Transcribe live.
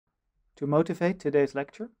To motivate today's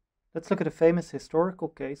lecture, let's look at a famous historical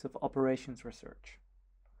case of operations research.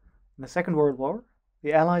 In the Second World War,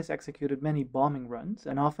 the Allies executed many bombing runs,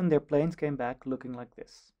 and often their planes came back looking like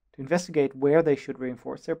this. To investigate where they should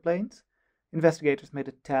reinforce their planes, investigators made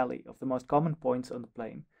a tally of the most common points on the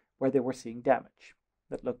plane where they were seeing damage.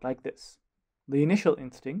 That looked like this. The initial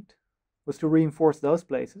instinct was to reinforce those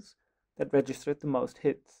places that registered the most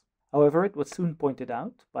hits. However, it was soon pointed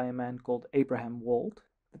out by a man called Abraham Wald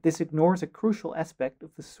that this ignores a crucial aspect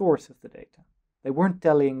of the source of the data. They weren't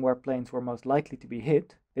tallying where planes were most likely to be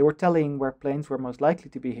hit, they were tallying where planes were most likely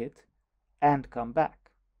to be hit and come back.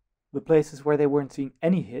 The places where they weren't seeing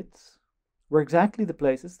any hits were exactly the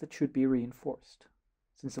places that should be reinforced,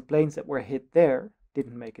 since the planes that were hit there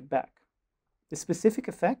didn't make it back. This specific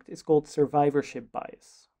effect is called survivorship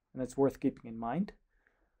bias, and it's worth keeping in mind.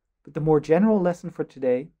 But the more general lesson for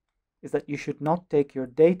today is that you should not take your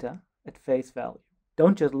data at face value.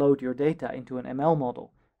 Don't just load your data into an ML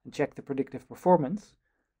model and check the predictive performance.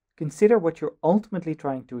 Consider what you're ultimately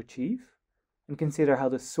trying to achieve, and consider how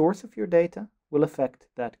the source of your data will affect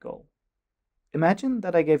that goal. Imagine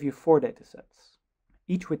that I gave you 4 datasets,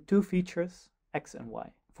 each with 2 features, x and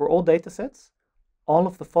y. For all datasets, all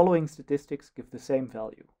of the following statistics give the same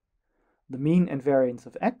value: the mean and variance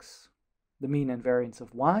of x, the mean and variance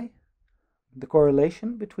of y, the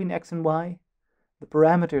correlation between x and y, the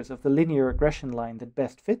parameters of the linear regression line that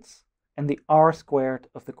best fits, and the R-squared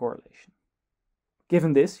of the correlation.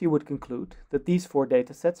 Given this, you would conclude that these 4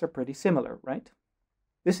 datasets are pretty similar, right?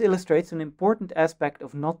 This illustrates an important aspect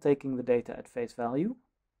of not taking the data at face value,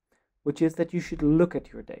 which is that you should look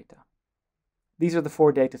at your data. These are the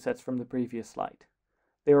 4 datasets from the previous slide.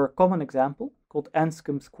 They are a common example called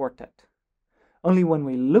Anscombe's quartet. Only when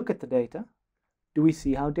we look at the data do we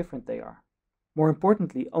see how different they are. More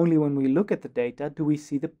importantly, only when we look at the data do we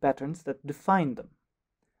see the patterns that define them.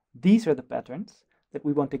 These are the patterns that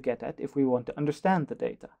we want to get at if we want to understand the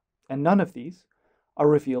data, and none of these are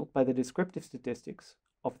revealed by the descriptive statistics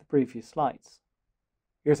of the previous slides.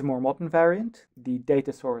 Here's a more modern variant, the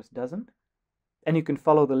Datasaurus dozen, and you can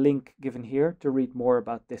follow the link given here to read more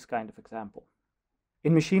about this kind of example.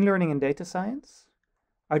 In machine learning and data science,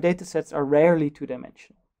 our datasets are rarely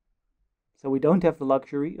two-dimensional, so we don't have the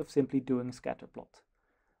luxury of simply doing a scatter plot.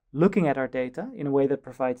 Looking at our data in a way that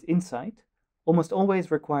provides insight almost always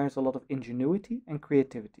requires a lot of ingenuity and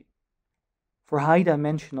creativity. For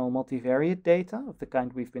high-dimensional multivariate data of the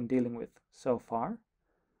kind we've been dealing with so far,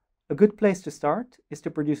 a good place to start is to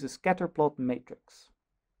produce a scatter plot matrix.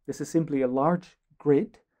 This is simply a large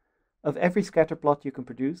grid of every scatter plot you can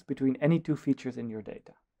produce between any 2 features in your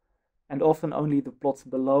data, and often only the plots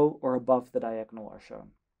below or above the diagonal are shown.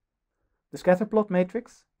 The scatter plot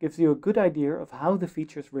matrix gives you a good idea of how the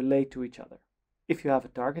features relate to each other. If you have a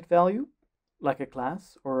target value, like a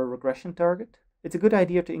class or a regression target, it's a good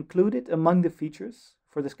idea to include it among the features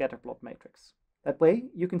for the scatterplot matrix. That way,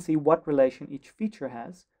 you can see what relation each feature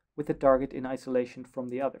has with the target in isolation from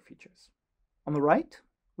the other features. On the right,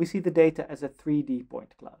 we see the data as a 3D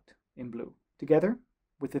point cloud in blue, together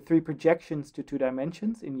with the 3 projections to 2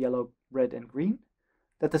 dimensions in yellow, red, and green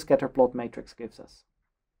that the scatterplot matrix gives us.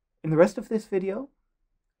 In the rest of this video,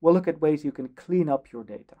 we'll look at ways you can clean up your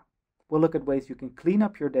data. We'll look at ways you can clean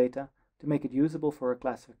up your data to make it usable for a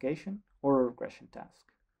classification or a regression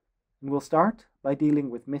task. And we'll start by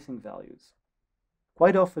dealing with missing values.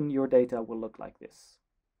 Quite often your data will look like this.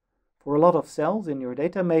 For a lot of cells in your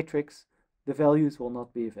data matrix, the values will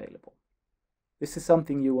not be available. This is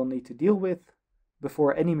something you will need to deal with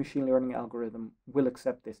before any machine learning algorithm will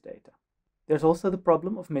accept this data. There's also the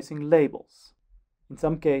problem of missing labels. In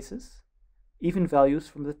some cases, even values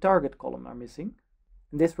from the target column are missing,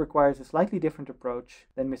 and this requires a slightly different approach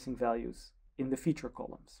than missing values in the feature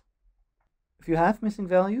columns. If you have missing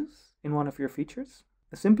values in one of your features,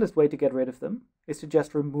 the simplest way to get rid of them is to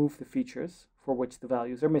just remove the features for which the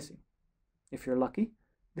values are missing. If you're lucky,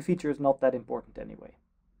 the feature is not that important anyway.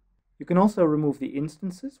 You can also remove the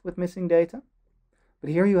instances with missing data, but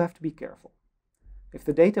here you have to be careful. If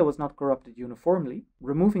the data was not corrupted uniformly,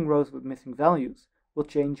 removing rows with missing values will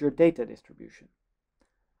change your data distribution.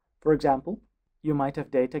 For example, you might have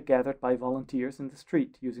data gathered by volunteers in the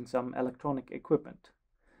street using some electronic equipment.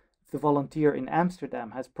 If the volunteer in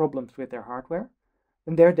Amsterdam has problems with their hardware,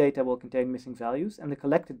 then their data will contain missing values and the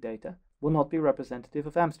collected data will not be representative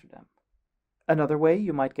of Amsterdam. Another way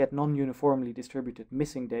you might get non-uniformly distributed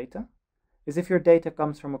missing data is if your data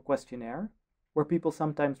comes from a questionnaire where people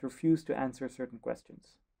sometimes refuse to answer certain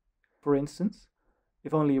questions. For instance,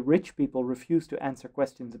 if only rich people refuse to answer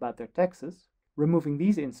questions about their taxes, removing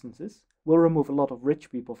these instances will remove a lot of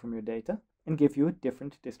rich people from your data and give you a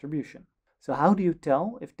different distribution. So how do you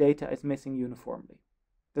tell if data is missing uniformly?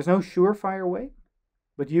 There's no surefire way,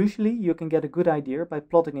 but usually you can get a good idea by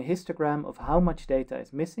plotting a histogram of how much data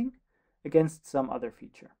is missing against some other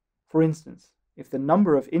feature. For instance, if the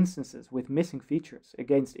number of instances with missing features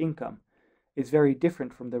against income is very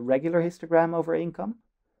different from the regular histogram over income,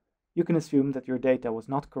 you can assume that your data was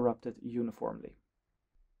not corrupted uniformly.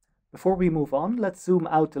 Before we move on, let's zoom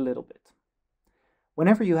out a little bit.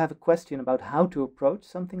 Whenever you have a question about how to approach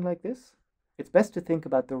something like this, it's best to think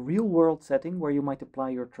about the real-world setting where you might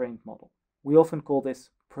apply your trained model. We often call this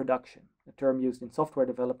production, a term used in software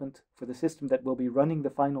development for the system that will be running the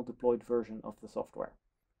final deployed version of the software.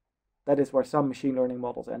 That is where some machine learning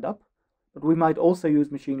models end up, but we might also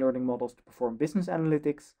use machine learning models to perform business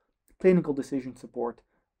analytics, clinical decision support,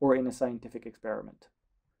 or in a scientific experiment.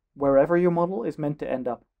 Wherever your model is meant to end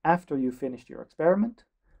up after you've finished your experiment,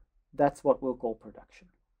 that's what we'll call production.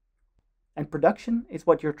 And production is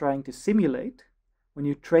what you're trying to simulate when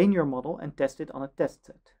you train your model and test it on a test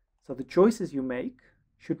set. So the choices you make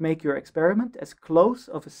should make your experiment as close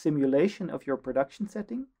of a simulation of your production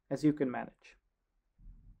setting as you can manage.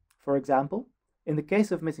 For example, in the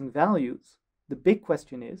case of missing values, the big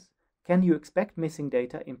question is, can you expect missing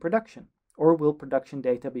data in production? Or will production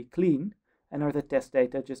data be clean, and are the test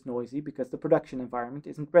data just noisy because the production environment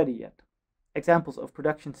isn't ready yet? Examples of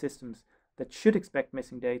production systems that should expect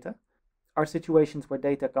missing data are situations where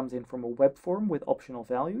data comes in from a web form with optional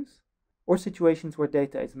values, or situations where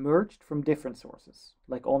data is merged from different sources,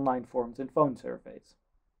 like online forms and phone surveys.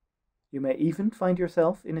 You may even find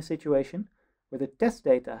yourself in a situation where the test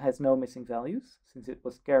data has no missing values, since it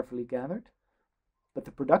was carefully gathered, but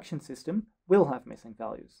the production system will have missing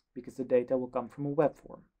values, because the data will come from a web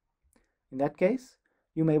form. In that case,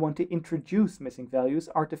 you may want to introduce missing values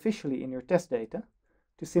artificially in your test data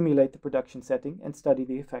to simulate the production setting and study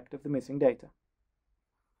the effect of the missing data.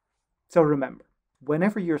 So remember,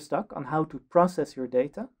 whenever you're stuck on how to process your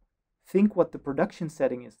data, think what the production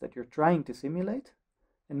setting is that you're trying to simulate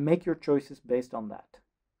and make your choices based on that.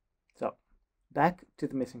 So, back to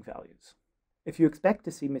the missing values. If you expect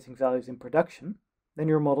to see missing values in production, then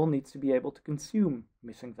your model needs to be able to consume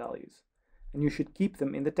missing values, and you should keep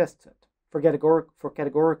them in the test set. For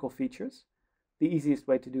categorical features, the easiest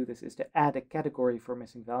way to do this is to add a category for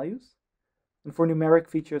missing values, and for numeric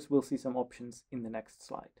features we'll see some options in the next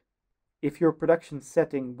slide. If your production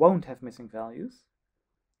setting won't have missing values,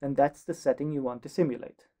 then that's the setting you want to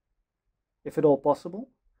simulate. If at all possible,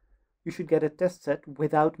 you should get a test set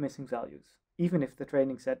without missing values, even if the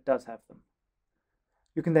training set does have them.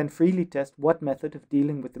 You can then freely test what method of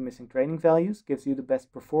dealing with the missing training values gives you the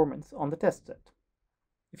best performance on the test set.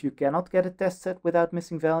 If you cannot get a test set without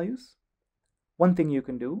missing values, one thing you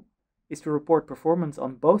can do is to report performance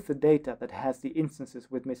on both the data that has the instances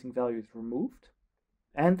with missing values removed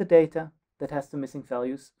and the data that has the missing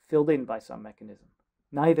values filled in by some mechanism.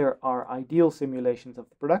 Neither are ideal simulations of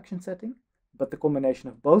the production setting, but the combination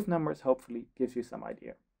of both numbers hopefully gives you some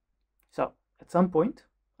idea. So, at some point,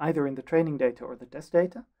 either in the training data or the test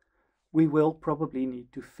data, we will probably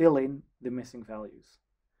need to fill in the missing values.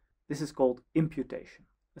 This is called imputation.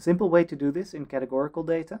 A simple way to do this in categorical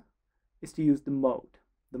data is to use the mode,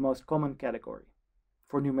 the most common category.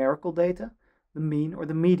 For numerical data, the mean or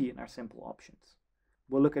the median are simple options.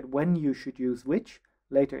 We'll look at when you should use which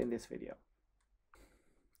later in this video.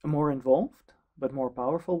 A more involved, but more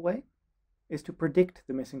powerful way is to predict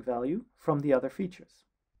the missing value from the other features.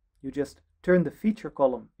 You just turn the feature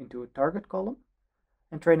column into a target column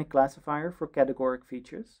and train a classifier for categoric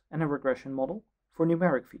features and a regression model for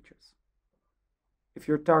numeric features. If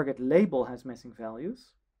your target label has missing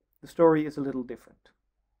values, the story is a little different.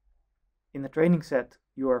 In the training set,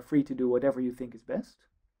 you are free to do whatever you think is best.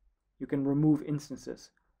 You can remove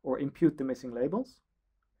instances or impute the missing labels.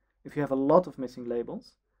 If you have a lot of missing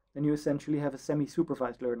labels, then you essentially have a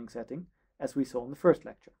semi-supervised learning setting, as we saw in the first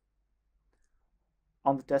lecture.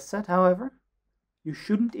 On the test set, however, you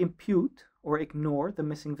shouldn't impute or ignore the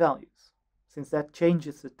missing values, since that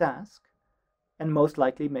changes the task and most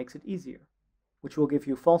likely makes it easier, which will give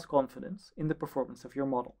you false confidence in the performance of your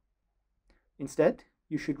model. Instead,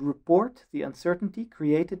 you should report the uncertainty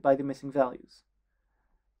created by the missing values.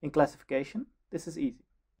 In classification, this is easy.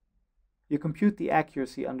 You compute the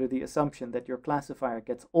accuracy under the assumption that your classifier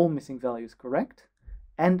gets all missing values correct,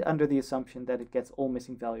 and under the assumption that it gets all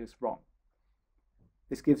missing values wrong.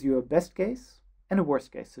 This gives you a best case and a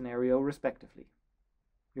worst case scenario, respectively.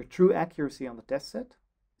 Your true accuracy on the test set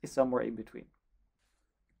is somewhere in between.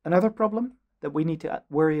 Another problem that we need to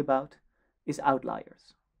worry about is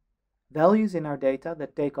outliers. Values in our data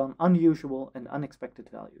that take on unusual and unexpected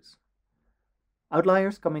values.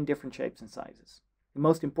 Outliers come in different shapes and sizes. The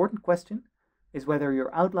most important question is whether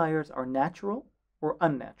your outliers are natural or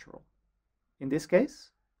unnatural. In this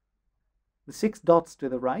case, the 6 dots to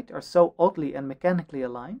the right are so oddly and mechanically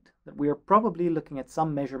aligned that we are probably looking at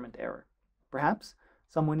some measurement error. Perhaps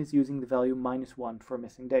someone is using the value -1 for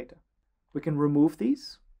missing data. We can remove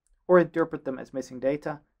these or interpret them as missing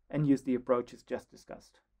data and use the approaches just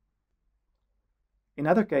discussed. In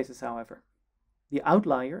other cases, however, the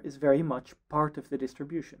outlier is very much part of the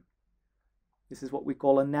distribution. This is what we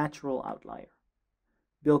call a natural outlier.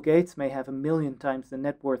 Bill Gates may have 1,000,000 times the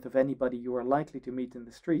net worth of anybody you are likely to meet in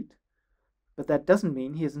the street, but that doesn't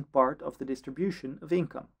mean he isn't part of the distribution of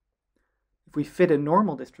income. If we fit a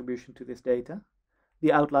normal distribution to this data,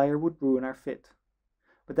 the outlier would ruin our fit.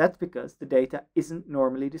 But that's because the data isn't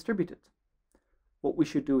normally distributed. What we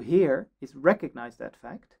should do here is recognize that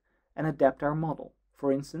fact and adapt our model,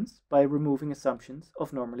 for instance, by removing assumptions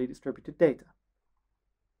of normally distributed data.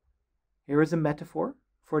 Here is a metaphor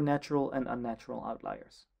for natural and unnatural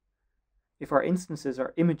outliers. If our instances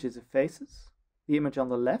are images of faces, the image on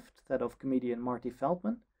the left, that of comedian Marty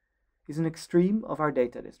Feldman, is an extreme of our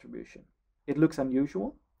data distribution. It looks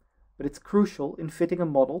unusual, but it's crucial in fitting a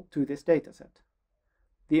model to this dataset.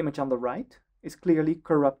 The image on the right is clearly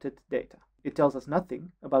corrupted data. It tells us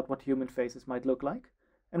nothing about what human faces might look like,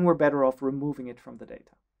 and we're better off removing it from the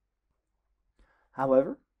data.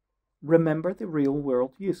 However, remember the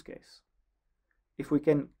real-world use case. If we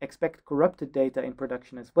can expect corrupted data in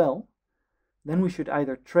production as well, then we should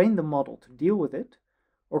either train the model to deal with it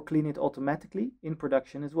or clean it automatically in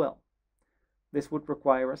production as well. This would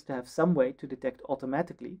require us to have some way to detect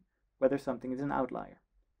automatically whether something is an outlier.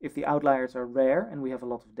 If the outliers are rare and we have a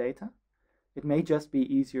lot of data, it may just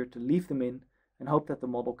be easier to leave them in and hope that the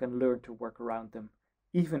model can learn to work around them,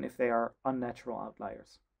 even if they are unnatural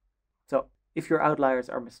outliers. So, if your outliers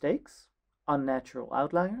are mistakes, unnatural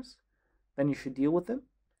outliers, then you should deal with them,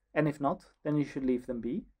 and if not, then you should leave them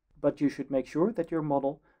be, but you should make sure that your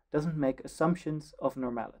model doesn't make assumptions of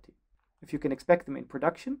normality. If you can expect them in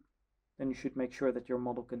production, then you should make sure that your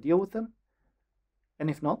model can deal with them, and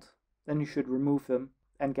if not, then you should remove them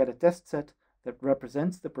and get a test set that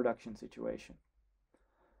represents the production situation.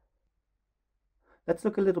 Let's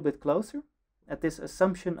look a little bit closer at this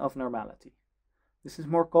assumption of normality. This is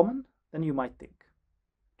more common than you might think.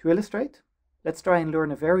 To illustrate, let's try and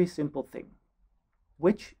learn a very simple thing.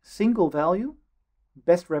 Which single value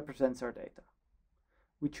best represents our data?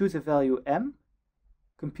 We choose a value m,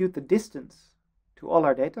 compute the distance to all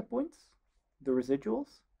our data points, the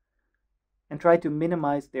residuals, and try to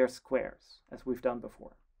minimize their squares, as we've done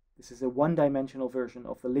before. This is a one-dimensional version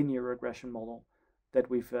of the linear regression model that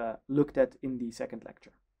we've looked at in the second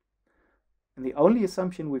lecture. And the only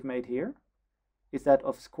assumption we've made here is that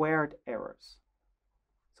of squared errors.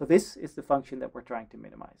 So this is the function that we're trying to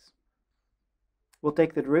minimize. We'll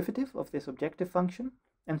take the derivative of this objective function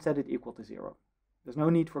and set it equal to 0. There's no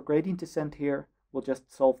need for gradient descent here, we'll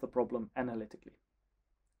just solve the problem analytically.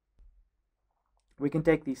 We can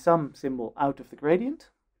take the sum symbol out of the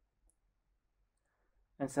gradient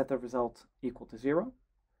and set the result equal to 0.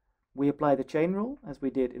 We apply the chain rule as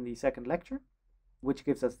we did in the second lecture, which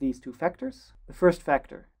gives us these two factors. The first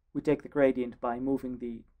factor, we take the gradient by moving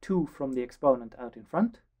the 2 from the exponent out in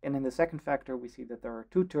front. And in the second factor, we see that there are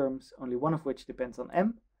two terms, only one of which depends on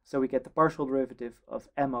m. So we get the partial derivative of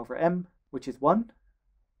m over m, which is 1,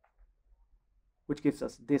 which gives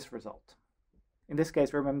us this result. In this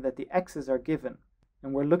case, remember that the x's are given,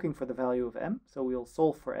 and we're looking for the value of m, so we'll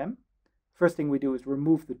solve for m. First thing we do is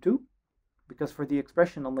remove the 2, because for the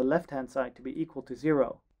expression on the left-hand side to be equal to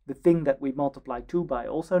 0, the thing that we multiply 2 by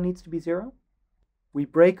also needs to be 0. We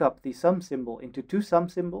break up the sum symbol into two sum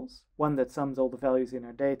symbols, one that sums all the values in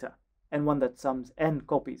our data, and one that sums n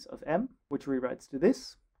copies of m, which rewrites to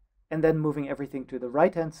this. And then moving everything to the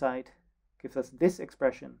right-hand side gives us this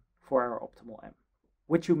expression for our optimal m,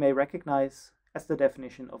 which you may recognize as the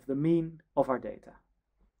definition of the mean of our data.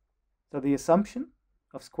 So the assumption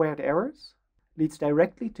of squared errors leads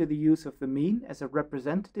directly to the use of the mean as a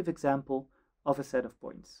representative example of a set of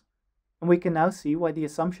points. And we can now see why the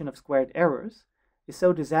assumption of squared errors is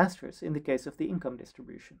so disastrous in the case of the income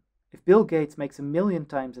distribution. If Bill Gates makes 1,000,000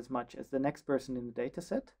 times as much as the next person in the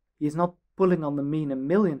dataset, he is not pulling on the mean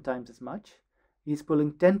 1,000,000 times as much, he is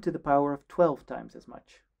pulling 10 to the power of 12 times as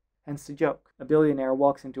much. Hence the joke. A billionaire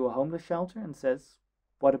walks into a homeless shelter and says,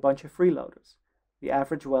 "What a bunch of freeloaders. The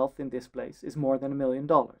average wealth in this place is more than $1 million."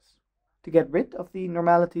 To get rid of the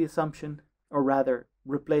normality assumption, or rather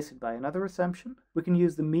replace it by another assumption, we can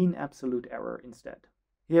use the mean absolute error instead.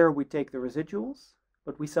 Here we take the residuals,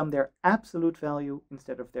 but we sum their absolute value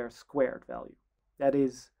instead of their squared value. That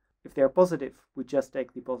is, if they are positive, we just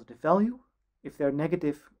take the positive value, If they're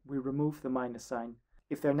negative, we remove the minus sign.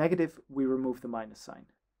 If they're negative, we remove the minus sign.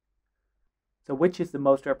 So which is the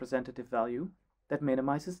most representative value that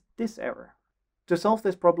minimizes this error? To solve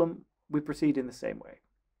this problem, we proceed in the same way.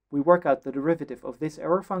 We work out the derivative of this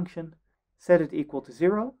error function, set it equal to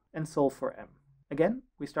 0, and solve for m. Again,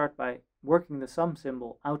 we start by working the sum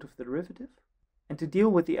symbol out of the derivative, and to deal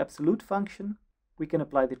with the absolute function, we can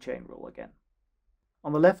apply the chain rule again.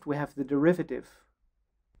 On the left, we have the derivative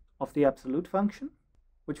of the absolute function,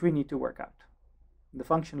 which we need to work out. The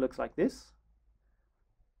function looks like this.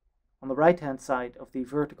 On the right-hand side of the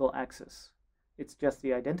vertical axis, it's just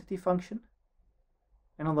the identity function,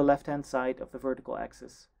 and on the left-hand side of the vertical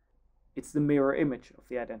axis, it's the mirror image of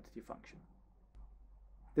the identity function.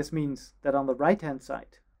 This means that on the right-hand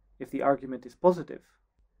side, if the argument is positive,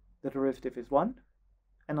 the derivative is 1,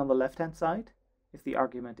 and on the left-hand side, if the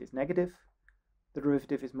argument is negative, the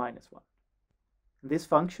derivative is minus 1. This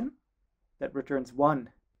function, that returns 1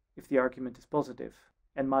 if the argument is positive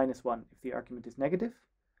and minus 1 if the argument is negative,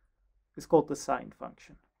 is called the sine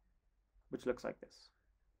function, which looks like this.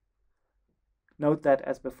 Note that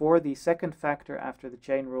as before, the second factor after the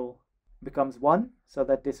chain rule becomes 1, so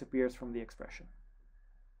that disappears from the expression.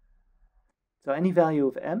 So any value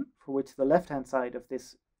of m for which the left-hand side of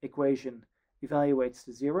this equation evaluates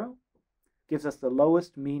to 0 gives us the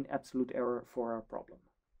lowest mean absolute error for our problem.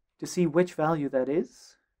 To see which value that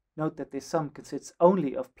is, note that this sum consists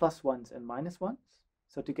only of plus 1s and minus 1s.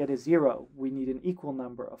 So to get a 0, we need an equal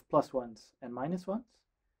number of plus 1s and minus 1s.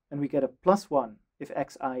 And we get a plus 1 if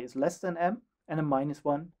xi is less than m, and a minus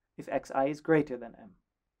 1 if xi is greater than m.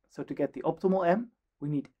 So to get the optimal m, we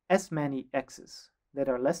need as many x's that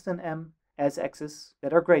are less than m as x's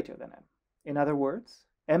that are greater than m. In other words,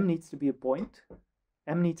 m needs to be a point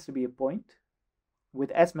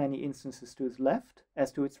with as many instances to its left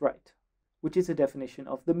as to its right, which is a definition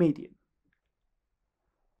of the median.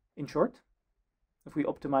 In short, if we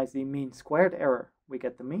optimize the mean squared error, we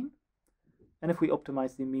get the mean, and if we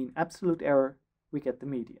optimize the mean absolute error, we get the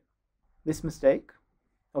median. This mistake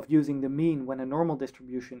of using the mean when a normal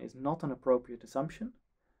distribution is not an appropriate assumption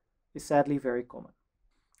is sadly very common.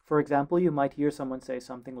 For example, you might hear someone say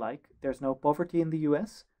something like, "There's no poverty in the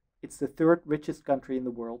US, it's the third richest country in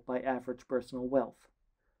the world by average personal wealth."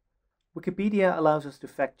 Wikipedia allows us to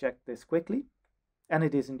fact-check this quickly, and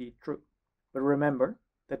it is indeed true. But remember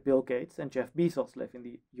that Bill Gates and Jeff Bezos live in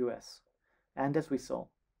the US, and as we saw,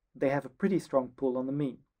 they have a pretty strong pull on the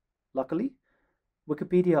mean. Luckily,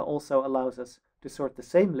 Wikipedia also allows us to sort the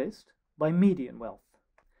same list by median wealth.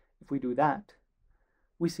 If we do that,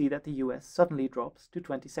 we see that the US suddenly drops to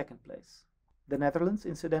 22nd place. The Netherlands,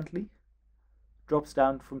 incidentally, drops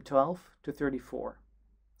down from 12 to 34.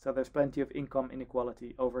 So there's plenty of income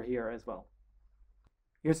inequality over here as well.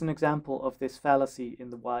 Here's an example of this fallacy in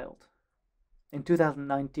the wild. In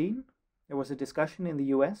 2019, there was a discussion in the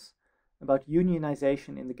US about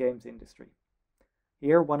unionization in the games industry.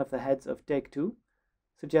 Here, one of the heads of Take-Two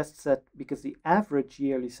suggests that because the average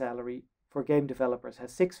yearly salary for game developers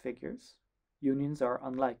has 6 figures, unions are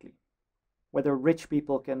unlikely. Whether rich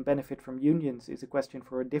people can benefit from unions is a question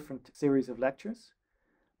for a different series of lectures,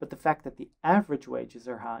 but the fact that the average wages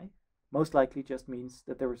are high most likely just means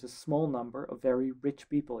that there is a small number of very rich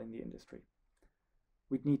people in the industry.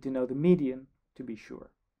 We'd need to know the median to be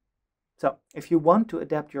sure. So, if you want to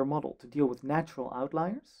adapt your model to deal with natural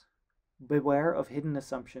outliers, beware of hidden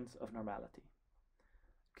assumptions of normality.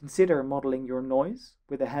 Consider modeling your noise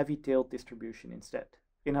with a heavy-tailed distribution instead.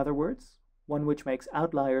 In other words, one which makes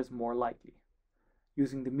outliers more likely.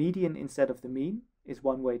 Using the median instead of the mean is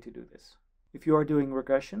one way to do this. If you are doing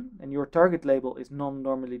regression and your target label is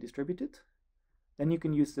non-normally distributed, then you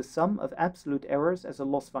can use the sum of absolute errors as a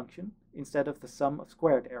loss function instead of the sum of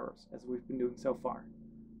squared errors, as we've been doing so far.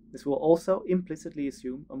 This will also implicitly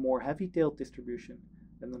assume a more heavy-tailed distribution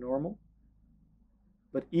than the normal,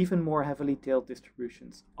 but even more heavily tailed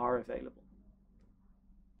distributions are available.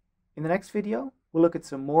 In the next video, we'll look at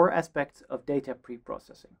some more aspects of data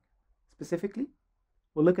pre-processing. Specifically,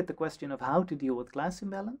 we'll look at the question of how to deal with class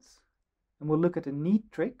imbalance, and we'll look at a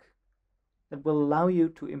neat trick that will allow you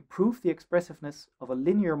to improve the expressiveness of a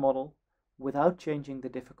linear model without changing the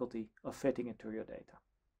difficulty of fitting it to your data.